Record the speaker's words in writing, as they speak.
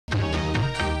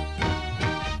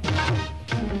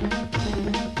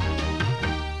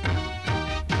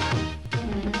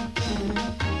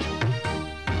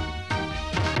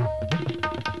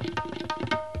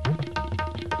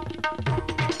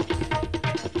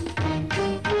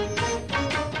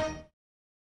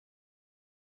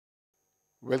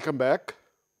Welcome back.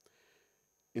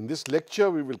 In this lecture,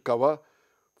 we will cover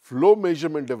flow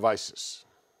measurement devices.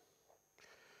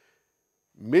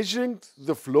 Measuring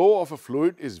the flow of a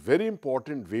fluid is very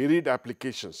important varied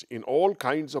applications in all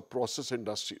kinds of process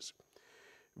industries,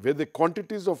 where the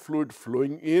quantities of fluid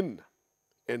flowing in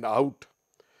and out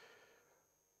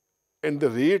and the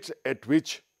rates at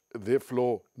which they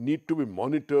flow need to be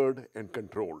monitored and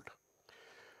controlled.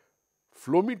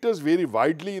 Flow meters vary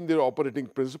widely in their operating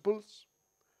principles,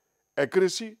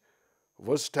 accuracy,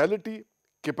 versatility,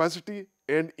 capacity,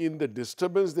 and in the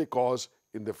disturbance they cause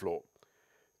in the flow,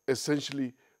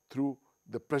 essentially through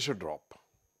the pressure drop.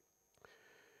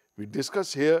 We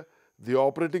discuss here the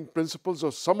operating principles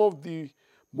of some of the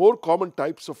more common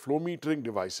types of flow metering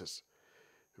devices.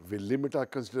 We limit our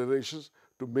considerations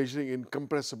to measuring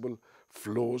incompressible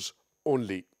flows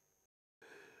only.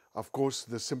 Of course,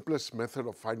 the simplest method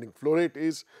of finding flow rate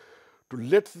is to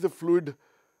let the fluid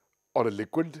or a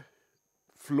liquid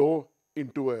flow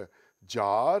into a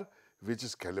jar which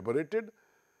is calibrated.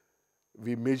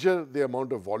 We measure the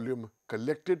amount of volume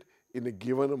collected in a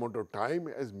given amount of time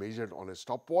as measured on a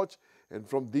stopwatch, and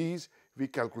from these we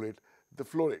calculate the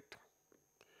flow rate.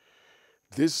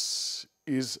 This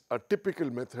is a typical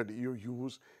method you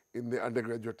use in the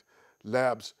undergraduate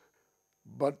labs,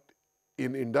 but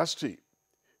in industry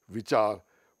which are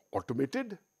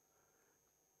automated,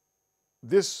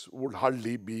 this would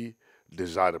hardly be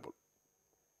desirable.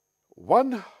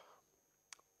 One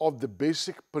of the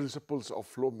basic principles of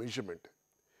flow measurement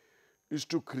is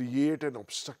to create an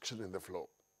obstruction in the flow.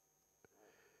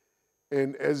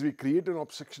 And as we create an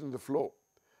obstruction in the flow,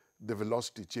 the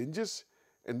velocity changes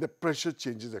and the pressure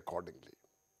changes accordingly.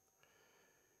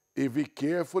 If we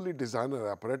carefully design our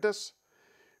apparatus,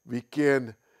 we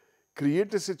can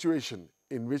create a situation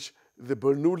in which the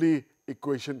Bernoulli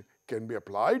equation can be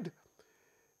applied,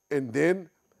 and then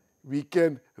we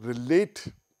can relate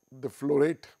the flow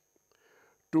rate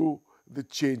to the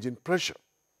change in pressure.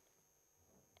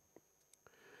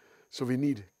 So we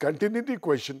need continuity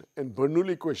equation and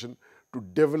Bernoulli equation to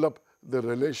develop the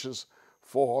relations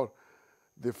for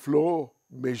the flow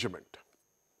measurement.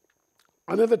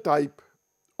 Another type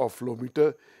of flow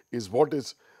meter is what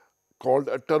is called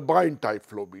a turbine type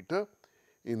flow meter.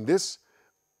 In this,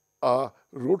 a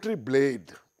rotary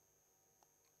blade,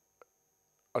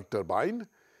 a turbine,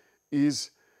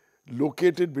 is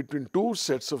located between two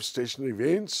sets of stationary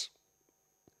vanes.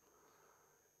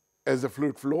 As the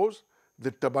fluid flows,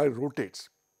 the turbine rotates.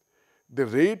 The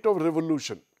rate of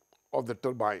revolution of the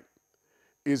turbine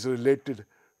is related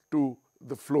to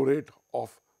the flow rate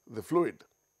of the fluid.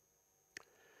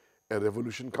 A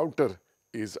revolution counter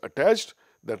is attached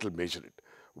that will measure it.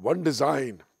 One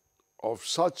design of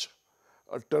such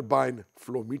a turbine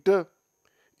flow meter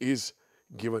is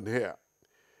given here.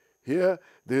 Here,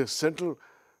 the central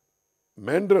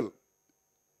mandrel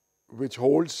which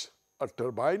holds a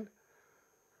turbine.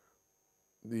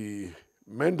 The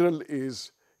mandrel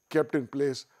is kept in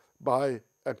place by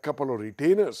a couple of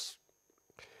retainers.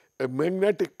 A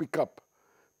magnetic pickup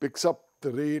picks up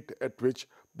the rate at which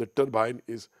the turbine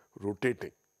is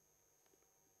rotating.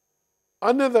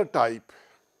 Another type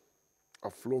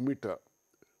of flow meter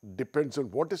depends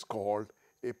on what is called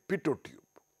a pitot tube.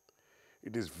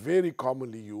 It is very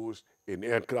commonly used in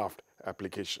aircraft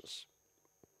applications.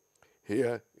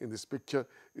 Here in this picture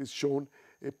is shown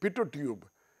a pitot tube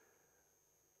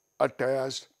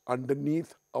attached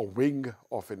underneath a wing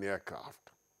of an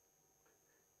aircraft.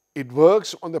 It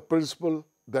works on the principle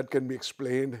that can be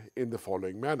explained in the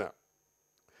following manner.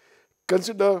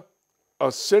 Consider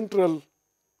a central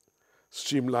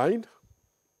streamline.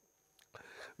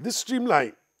 This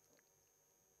streamline,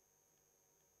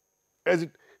 as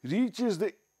it reaches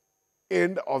the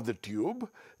end of the tube,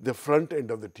 the front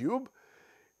end of the tube,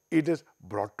 it is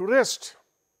brought to rest.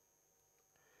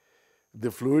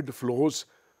 The fluid flows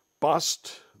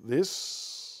past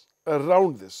this,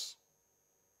 around this.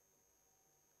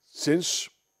 Since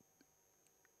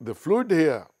the fluid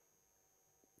here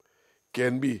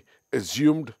can be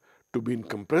assumed to be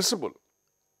incompressible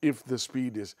if the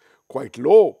speed is quite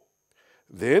low,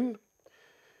 then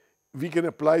we can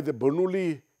apply the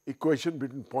Bernoulli equation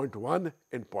between point 1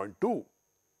 and point 2.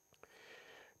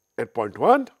 At point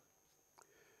 1,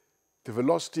 the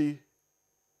velocity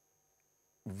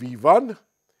v1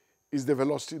 is the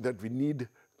velocity that we need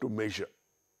to measure,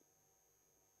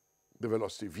 the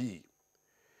velocity v.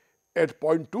 At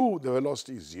point 2, the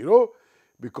velocity is 0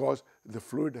 because the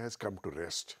fluid has come to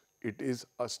rest. It is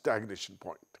a stagnation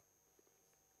point.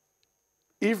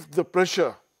 If the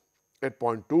pressure at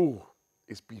point 2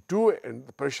 is P2 and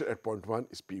the pressure at point 1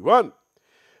 is P1,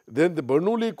 then the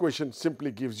Bernoulli equation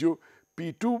simply gives you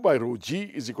P2 by rho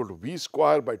g is equal to V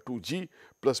square by 2g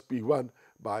plus P1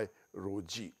 by rho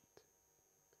g.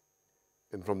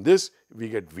 And from this we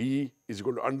get V is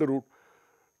equal to under root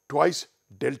twice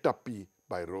delta P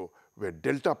by rho, where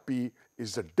delta P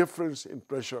is the difference in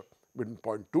pressure between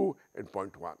point 2 and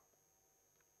point 1.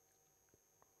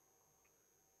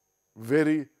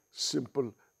 Very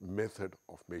simple method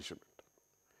of measurement.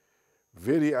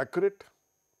 Very accurate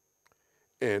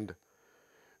and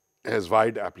has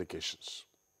wide applications.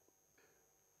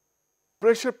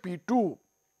 Pressure P2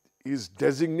 is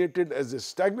designated as a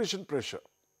stagnation pressure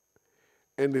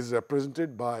and is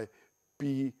represented by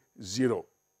P0.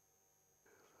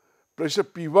 Pressure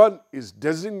P1 is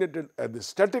designated as the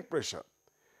static pressure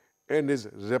and is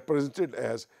represented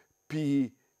as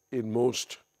P in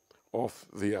most of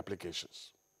the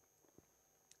applications.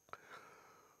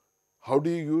 How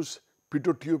do you use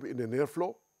pitot tube in an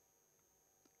airflow?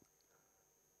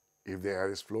 If the air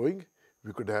is flowing,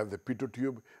 we could have the pitot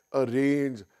tube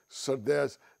arranged so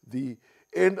that the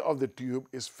end of the tube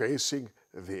is facing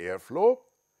the airflow.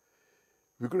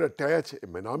 We could attach a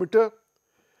manometer.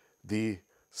 The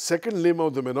second limb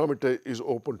of the manometer is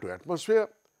open to atmosphere.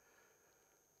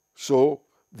 So,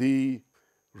 the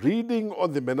reading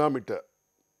on the manometer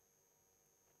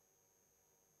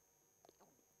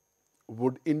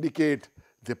would indicate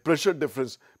the pressure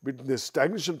difference between the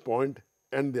stagnation point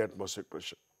and the atmospheric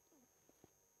pressure.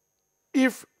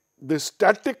 If the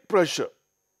static pressure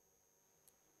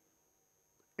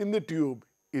in the tube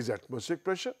is atmospheric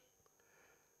pressure,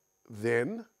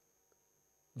 then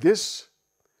this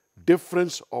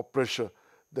difference of pressure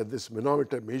that this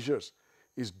manometer measures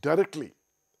is directly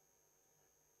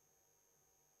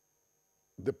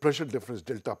the pressure difference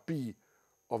delta P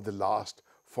of the last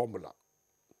formula.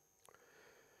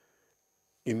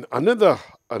 In another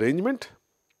arrangement,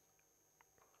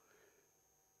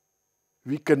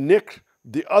 we connect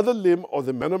the other limb of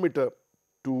the manometer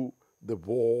to the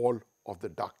wall of the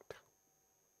duct.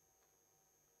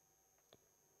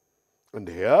 And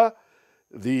here,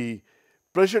 the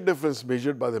pressure difference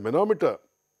measured by the manometer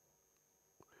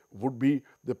would be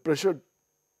the pressure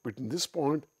between this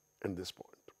point and this point.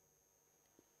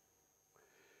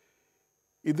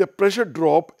 If the pressure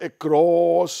drop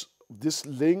across this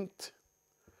length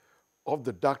of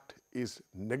the duct is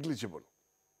negligible,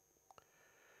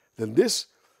 then this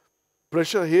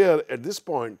pressure here at this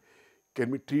point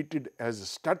can be treated as a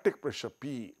static pressure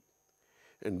P,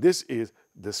 and this is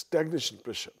the stagnation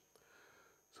pressure.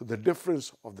 So, the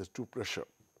difference of the two pressure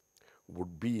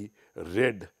would be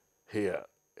read here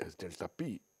as delta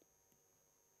P.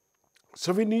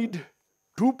 So, we need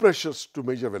two pressures to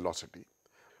measure velocity.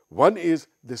 One is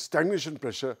the stagnation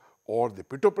pressure or the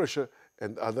pitot pressure,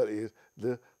 and the other is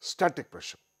the static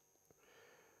pressure.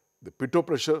 The pitot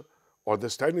pressure or the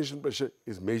stagnation pressure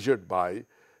is measured by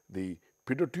the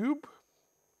pitot tube.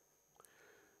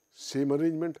 Same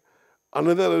arrangement.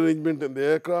 Another arrangement in the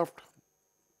aircraft.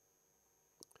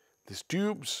 These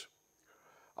tubes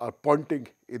are pointing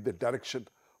in the direction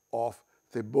of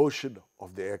the motion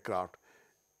of the aircraft,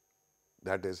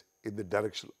 that is, in the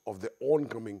direction of the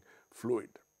oncoming fluid.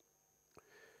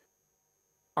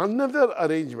 Another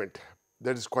arrangement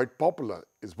that is quite popular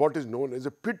is what is known as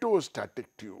a pitostatic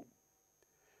tube,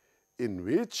 in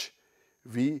which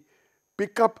we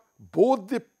pick up both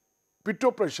the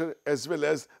pitot pressure as well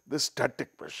as the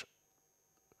static pressure.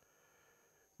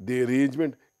 The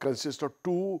arrangement consists of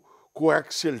two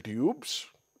coaxial tubes.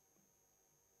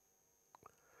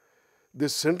 The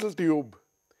central tube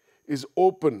is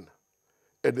open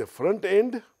at the front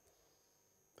end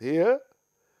here,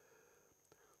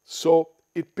 so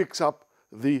it picks up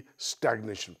the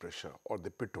stagnation pressure or the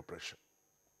pitot pressure.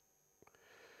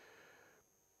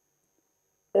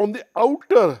 On the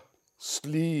outer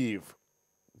sleeve,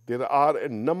 there are a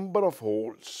number of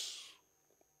holes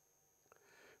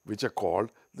which are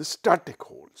called the static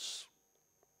holes,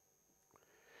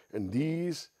 and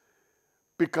these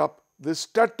pick up the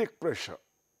static pressure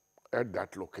at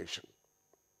that location.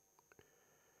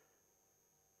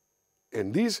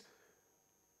 And these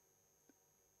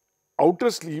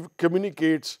outer sleeve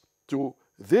communicates to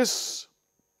this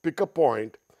pickup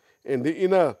point, and the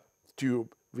inner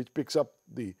tube which picks up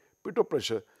the pitot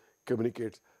pressure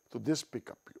communicates to this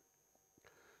pickup tube.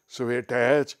 So, we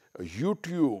attach a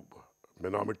U-tube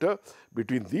manometer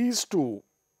between these two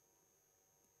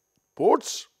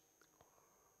ports,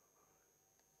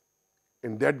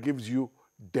 and that gives you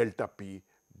delta P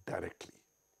directly.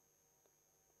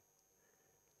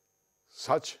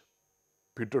 Such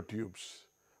pitot tubes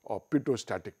or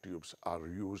pitostatic tubes are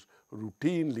used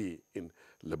routinely in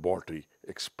laboratory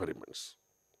experiments.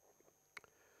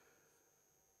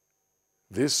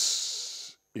 This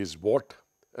is what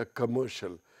a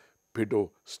commercial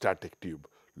pedostatic tube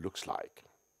looks like.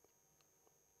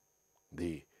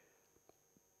 The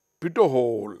pitot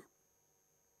hole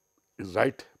is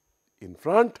right in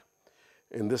front.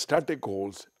 In the static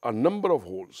holes, a number of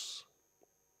holes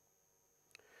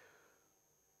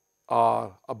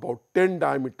are about 10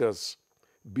 diameters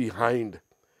behind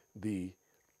the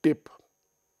tip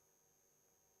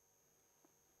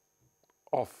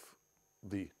of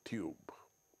the tube.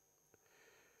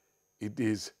 It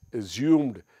is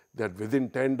assumed that within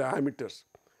 10 diameters,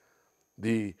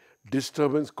 the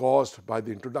disturbance caused by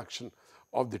the introduction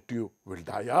of the tube will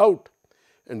die out,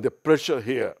 and the pressure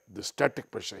here, the static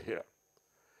pressure here,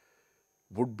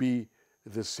 would be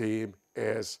the same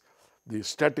as the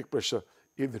static pressure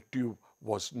if the tube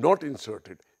was not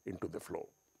inserted into the flow.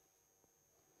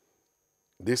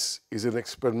 This is an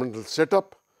experimental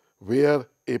setup where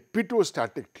a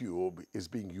pitot-static tube is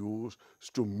being used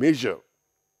to measure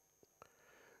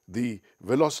the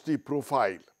velocity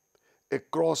profile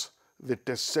across the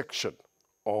test section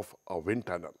of a wind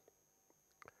tunnel.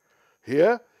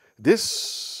 Here,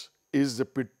 this is the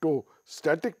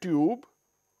pitot-static tube.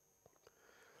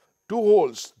 Two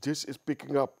holes, this is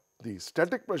picking up the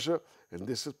static pressure and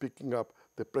this is picking up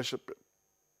the pressure,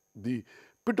 the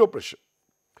pitot pressure.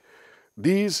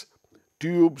 These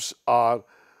tubes are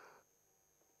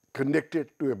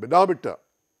connected to a manometer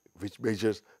which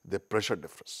measures the pressure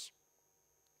difference.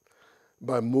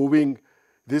 By moving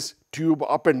this tube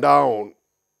up and down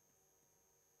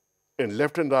and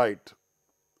left and right,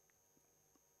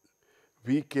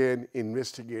 we can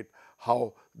investigate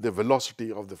how the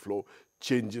velocity of the flow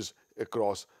changes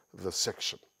across the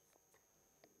section.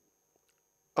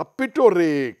 A pitot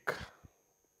rake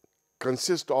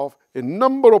consists of a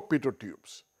number of pitot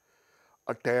tubes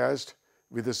attached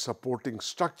with a supporting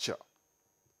structure.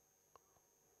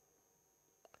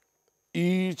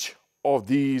 Each of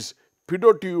these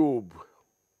pitot tube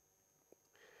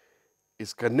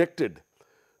is connected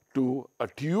to a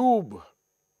tube,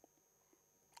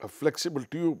 a flexible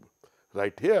tube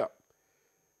right here.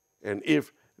 And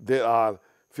if there are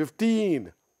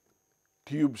 15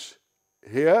 tubes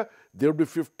here, there will be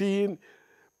 15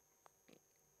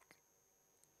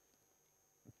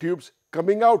 tubes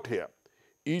coming out here,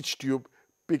 each tube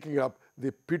picking up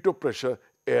the pitot pressure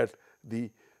at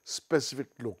the specific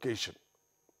location.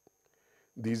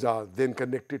 These are then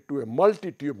connected to a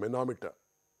multi-tube manometer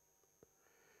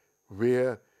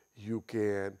where you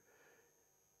can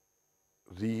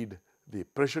read the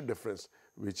pressure difference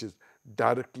which is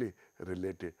directly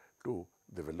related to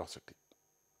the velocity.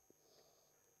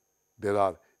 There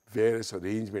are various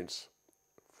arrangements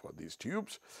for these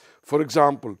tubes. For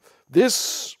example,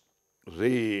 this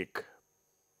rake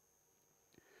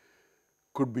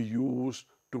could be used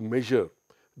to measure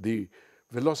the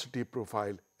velocity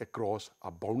profile across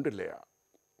a boundary layer.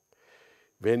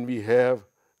 When we have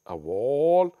a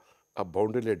wall, a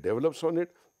boundary layer develops on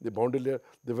it, the boundary layer,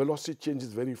 the velocity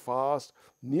changes very fast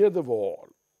near the wall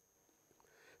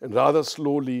and rather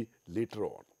slowly later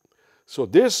on. So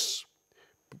this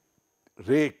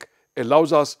rake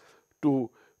allows us to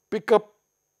pick up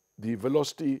the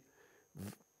velocity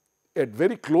at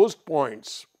very close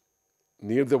points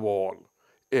near the wall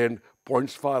and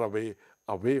points far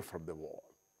away from the wall.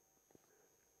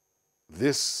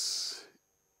 This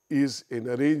is an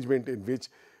arrangement in which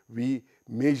we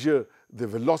measure the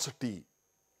velocity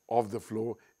of the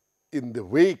flow in the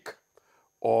wake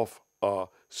of a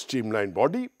streamlined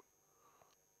body.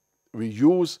 We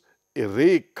use a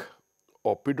rake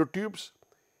or pitot tubes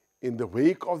in the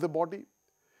wake of the body.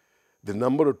 The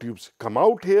number of tubes come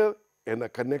out here and are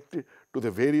connected to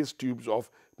the various tubes of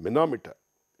manometer.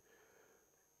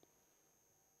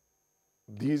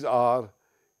 These are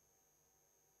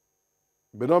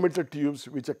manometer tubes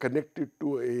which are connected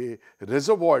to a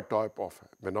reservoir type of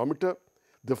manometer.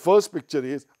 The first picture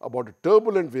is about a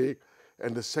turbulent wake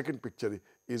and the second picture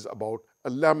is about a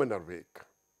laminar wake.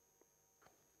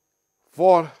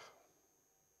 For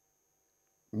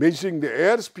measuring the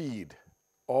airspeed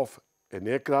of an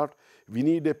aircraft, we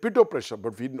need a pitot pressure,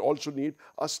 but we also need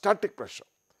a static pressure,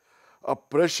 a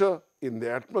pressure in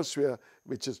the atmosphere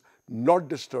which is not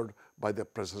disturbed by the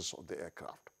presence of the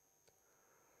aircraft.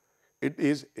 It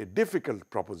is a difficult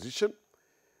proposition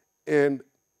and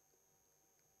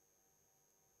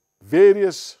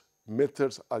various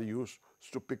methods are used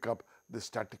to pick up the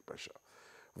static pressure.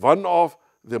 One of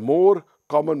the more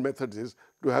common methods is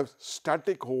to have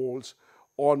static holes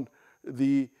on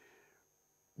the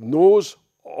nose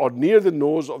or near the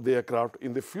nose of the aircraft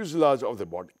in the fuselage of the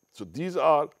body. So these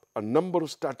are a number of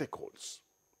static holes.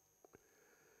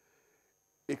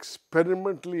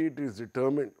 Experimentally, it is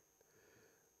determined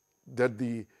that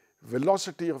the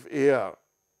velocity of air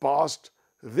past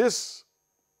these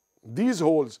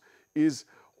holes is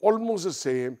almost the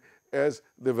same as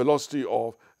the velocity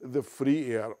of the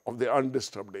free air, of the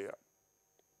undisturbed air,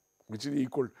 which is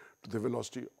equal to the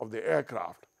velocity of the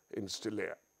aircraft in still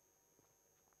air.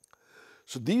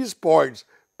 So these points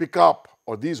pick up,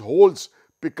 or these holes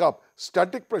pick up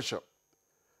static pressure.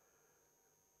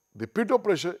 The pitot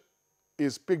pressure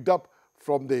is picked up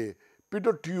from the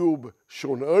pitot tube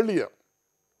shown earlier,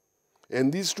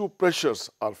 and these two pressures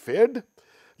are fed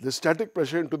the static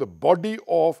pressure into the body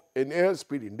of an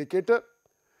airspeed indicator,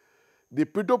 the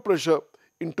pitot pressure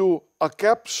into a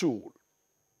capsule.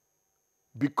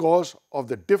 Because of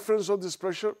the difference of this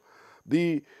pressure,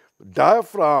 the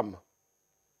diaphragm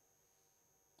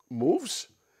moves,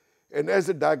 and as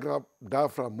the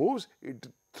diaphragm moves,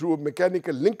 through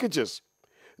mechanical linkages,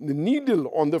 the needle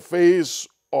on the face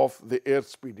of the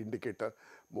airspeed indicator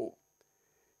move,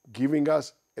 giving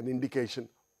us an indication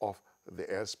of the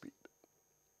airspeed.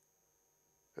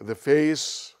 The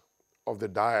face of the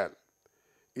dial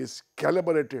is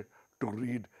calibrated to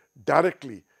read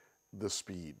directly the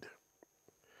speed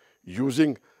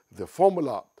using the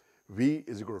formula V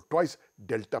is equal to twice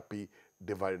delta P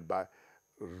divided by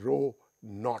rho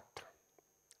naught.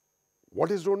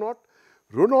 What is rho naught?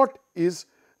 Rho naught is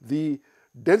the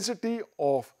density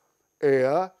of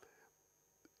air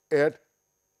at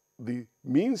the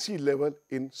mean sea level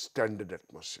in standard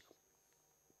atmosphere.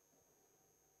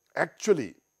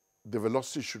 Actually, the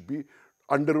velocity should be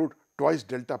under root twice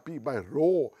delta P by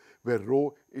rho, where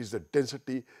rho is the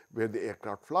density where the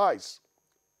aircraft flies.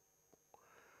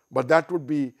 But that would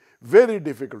be very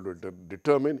difficult to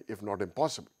determine, if not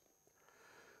impossible.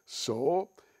 So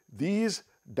these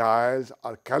dials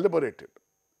are calibrated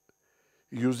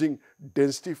using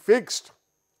density fixed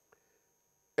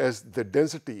as the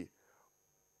density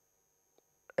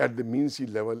at the mean sea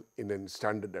level in a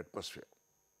standard atmosphere.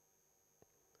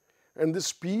 And the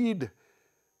speed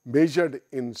measured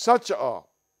in such a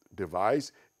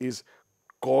device is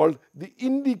called the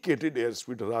indicated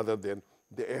airspeed rather than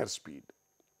the airspeed.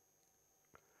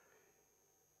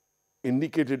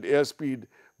 Indicated airspeed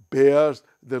bears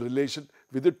the relation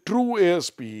with the true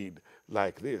airspeed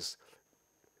like this.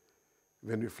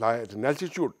 When we fly at an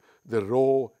altitude, the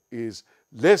rho is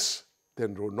less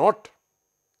than rho naught,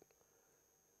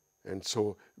 and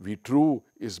so V true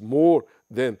is more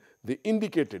than the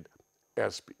indicated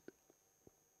airspeed.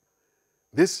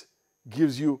 This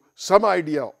gives you some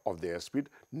idea of the airspeed,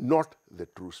 not the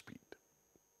true speed.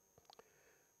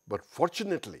 But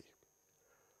fortunately,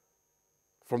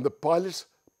 from the pilot's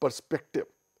perspective,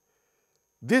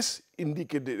 this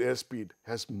indicated airspeed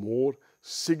has more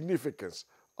significance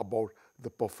about the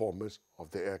performance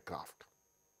of the aircraft.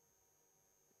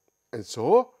 And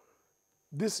so,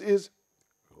 this is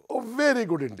a very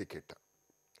good indicator.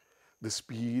 The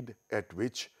speed at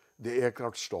which the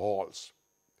aircraft stalls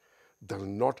does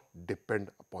not depend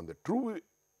upon the true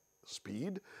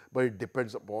speed, but it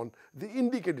depends upon the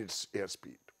indicated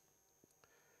airspeed.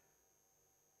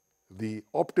 The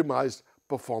optimized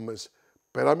performance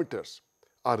parameters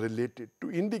are related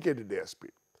to indicated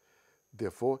airspeed.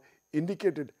 Therefore,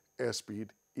 indicated airspeed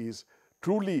is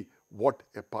truly what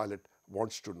a pilot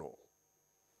wants to know.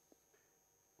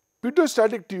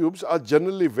 Pitot-static tubes are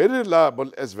generally very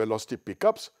reliable as velocity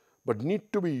pickups, but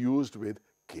need to be used with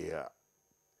care.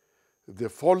 The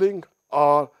following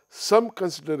are some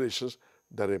considerations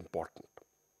that are important.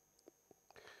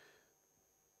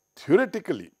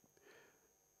 Theoretically,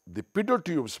 the pitot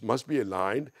tubes must be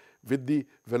aligned with the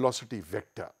velocity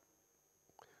vector.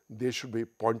 They should be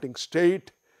pointing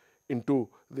straight into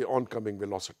the oncoming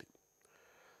velocity.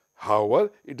 However,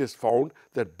 it is found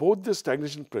that both the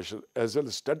stagnation pressure as well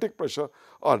as static pressure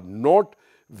are not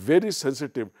very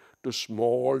sensitive to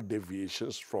small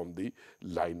deviations from the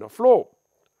line of flow.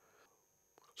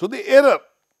 So the error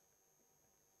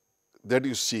that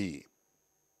you see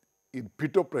in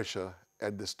pitot pressure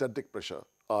and the static pressure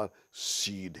are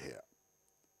seen here.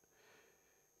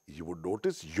 You would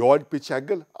notice yaw and pitch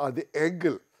angle are the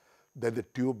angle that the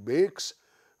tube makes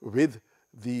with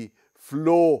the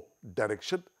flow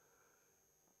direction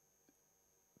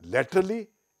laterally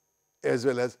as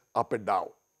well as up and down.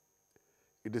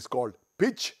 It is called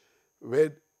pitch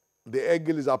when the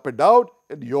angle is up and down,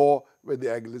 and yaw when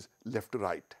the angle is left to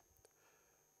right.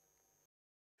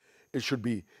 It should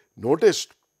be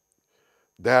noticed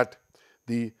that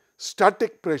the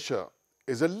static pressure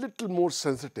is a little more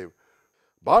sensitive,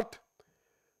 but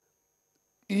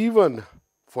even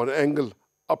for an angle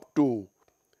up to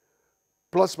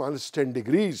plus minus 10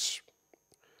 degrees,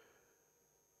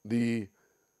 the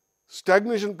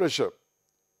stagnation pressure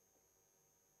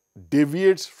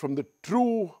deviates from the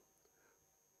true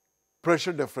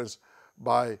pressure difference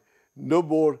by no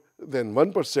more than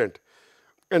 1%,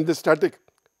 and the static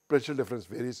pressure difference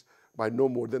varies by no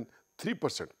more than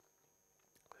 3%.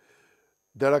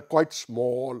 That are quite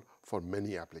small for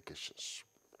many applications.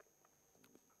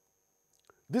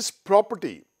 This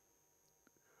property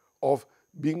of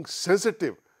being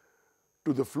sensitive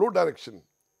to the flow direction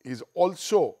is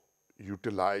also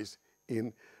utilized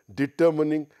in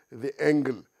determining the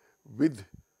angle that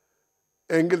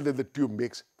the tube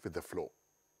makes with the flow.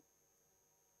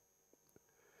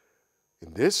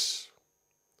 In this,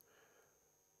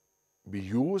 we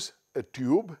use a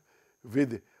tube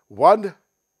with one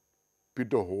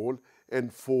pitot hole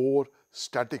and 4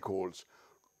 static holes,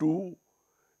 2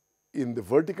 in the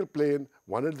vertical plane,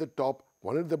 1 at the top,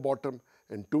 1 at the bottom,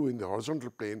 and 2 in the horizontal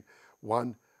plane,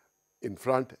 1 in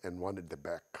front and 1 at the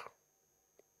back.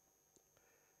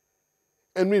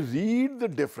 And we read the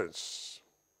difference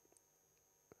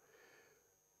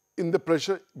in the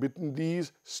pressure between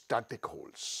these static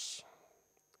holes.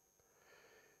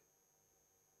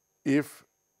 If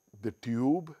the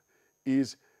tube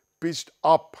is pitched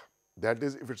up, that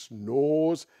is, if its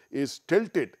nose is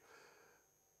tilted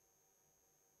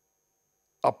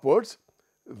upwards,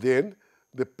 then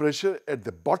the pressure at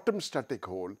the bottom static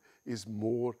hole is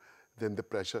more than the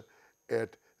pressure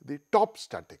at the top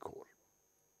static hole.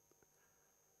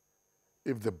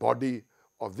 If the body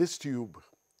of this tube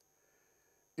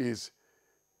is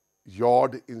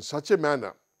yawed in such a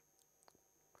manner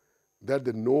that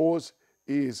the nose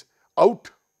is out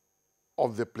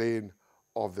of the plane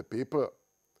of the paper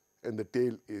and the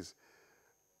tail is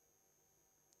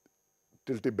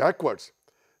tilted backwards,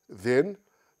 then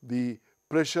the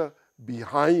pressure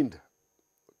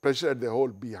at the hole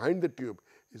behind the tube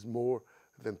is more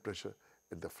than pressure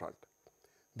at the front.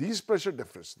 These pressure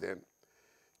differences then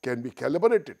can be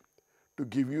calibrated to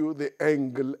give you the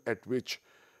angle at which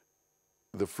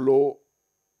the flow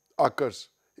occurs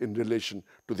in relation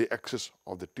to the axis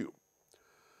of the tube.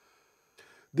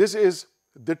 This is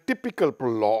the typical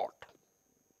plot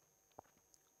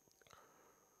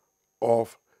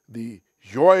of the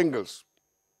yaw angles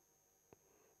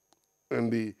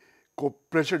and the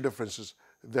pressure differences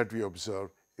that we observe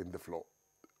in the flow.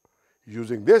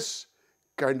 Using this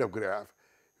kind of graph,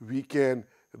 we can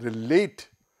relate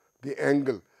the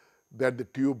angle that the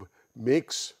tube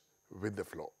makes with the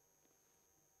flow.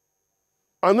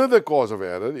 Another cause of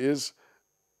error is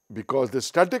because the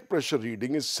static pressure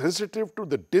reading is sensitive to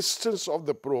the distance of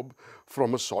the probe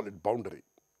from a solid boundary.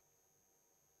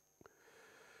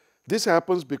 This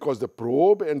happens because the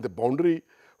probe and the boundary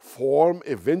form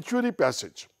a venturi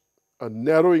passage, a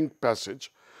narrowing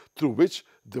passage through which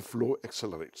the flow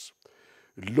accelerates,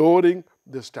 lowering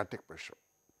the static pressure.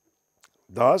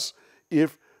 Thus,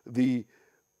 if the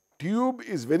tube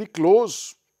is very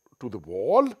close to the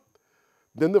wall,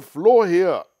 then the flow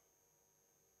here,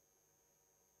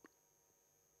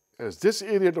 as this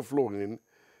area to flow in,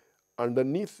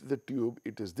 underneath the tube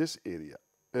it is this area,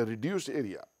 a reduced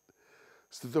area.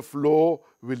 So the flow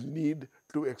will need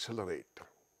to accelerate.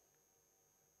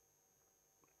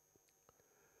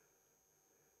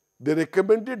 The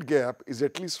recommended gap is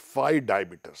at least 5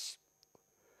 diameters.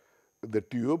 The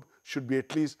tube should be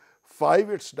at least 5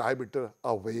 its diameter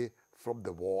away from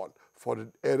the wall for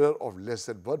an error of less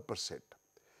than 1%.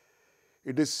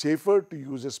 It is safer to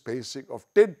use a spacing of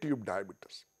 10 tube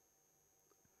diameters.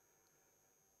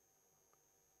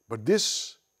 But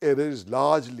this error is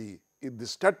largely in the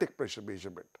static pressure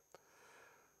measurement.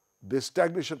 The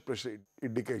stagnation pressure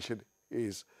indication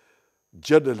is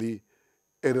generally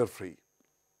error-free,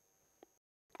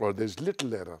 or there is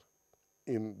little error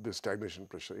in the stagnation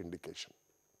pressure indication.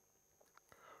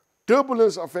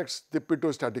 Turbulence affects the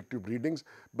pitot-static tube readings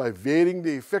by varying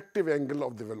the effective angle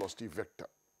of the velocity vector.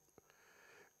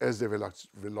 As the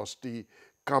velocity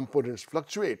components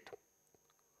fluctuate,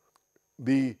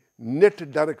 the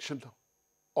net direction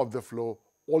of the flow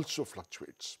also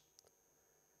fluctuates,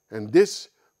 and this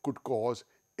could cause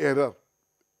error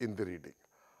in the reading.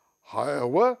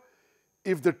 However,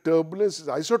 if the turbulence is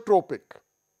isotropic,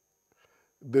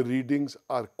 the readings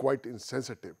are quite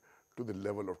insensitive to the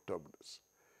level of turbulence.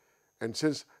 And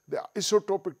since the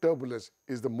isotropic turbulence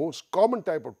is the most common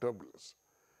type of turbulence,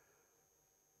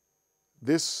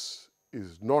 this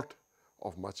is not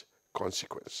of much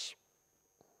consequence.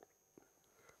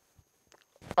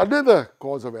 Another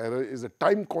cause of error is the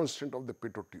time constant of the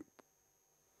pitot tube.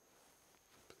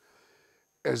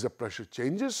 As the pressure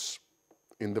changes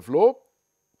in the flow,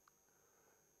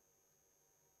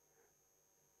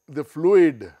 the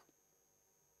fluid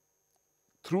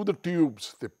through the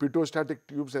tubes, the pitot-static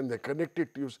tubes and the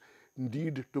connected tubes,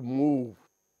 need to move.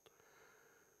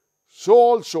 So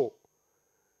also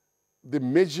the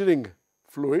measuring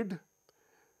fluid,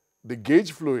 the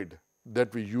gauge fluid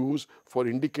that we use for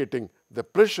indicating the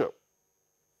pressure,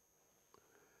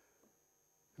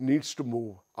 needs to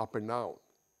move up and down.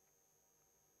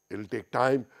 It will take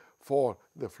time for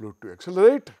the fluid to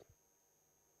accelerate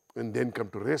and then come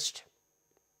to rest.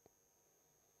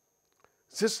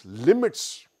 This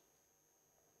limits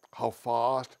how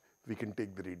fast we can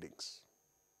take the readings.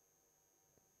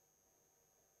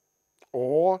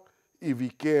 Or if we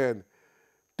can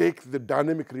take the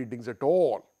dynamic readings at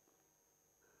all.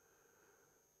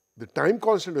 The time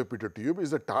constant of a pitot tube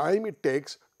is the time it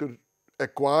takes to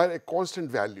acquire a constant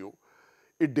value.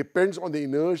 It depends on the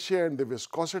inertia and the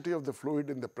viscosity of the fluid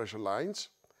in the pressure lines.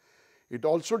 It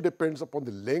also depends upon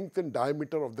the length and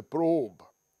diameter of the probe,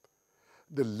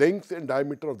 the length and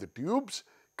diameter of the tubes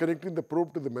connecting the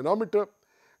probe to the manometer,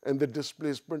 and the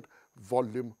displacement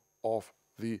volume of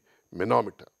the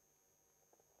manometer.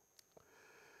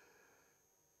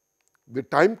 The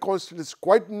time constant is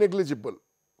quite negligible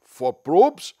for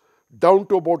probes down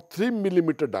to about 3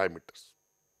 millimeter diameters.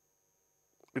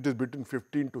 It is between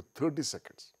 15 to 30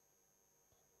 seconds.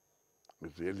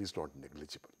 It really is not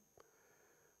negligible.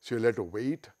 So you'll have to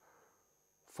wait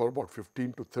for about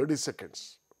 15 to 30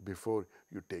 seconds before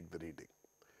you take the reading.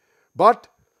 But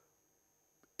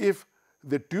if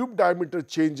the tube diameter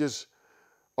changes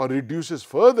or reduces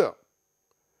further,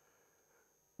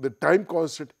 the time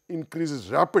constant increases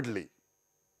rapidly.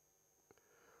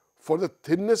 For the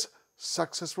thinnest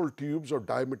successful tubes of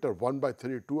diameter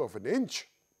 1/32 of an inch,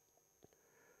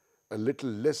 a little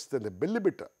less than a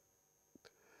millimeter,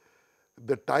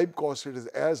 the time constant is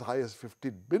as high as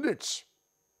 15 minutes.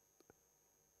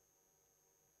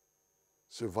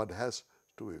 So one has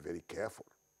to be very careful.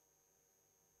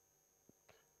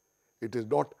 It is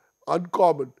not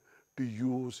uncommon to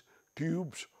use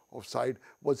tubes of side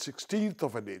 1/16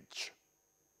 of an inch,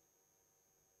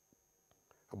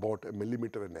 about 1.5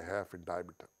 millimeters in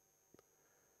diameter.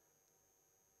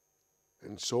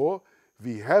 And so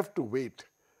we have to wait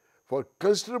for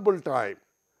considerable time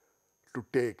to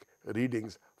take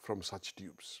readings from such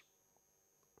tubes.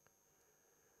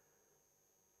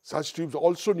 Such tubes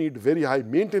also need very high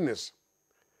maintenance,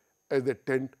 as they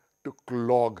tend to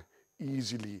clog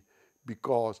easily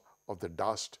because of the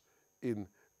dust in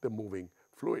the moving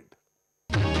fluid.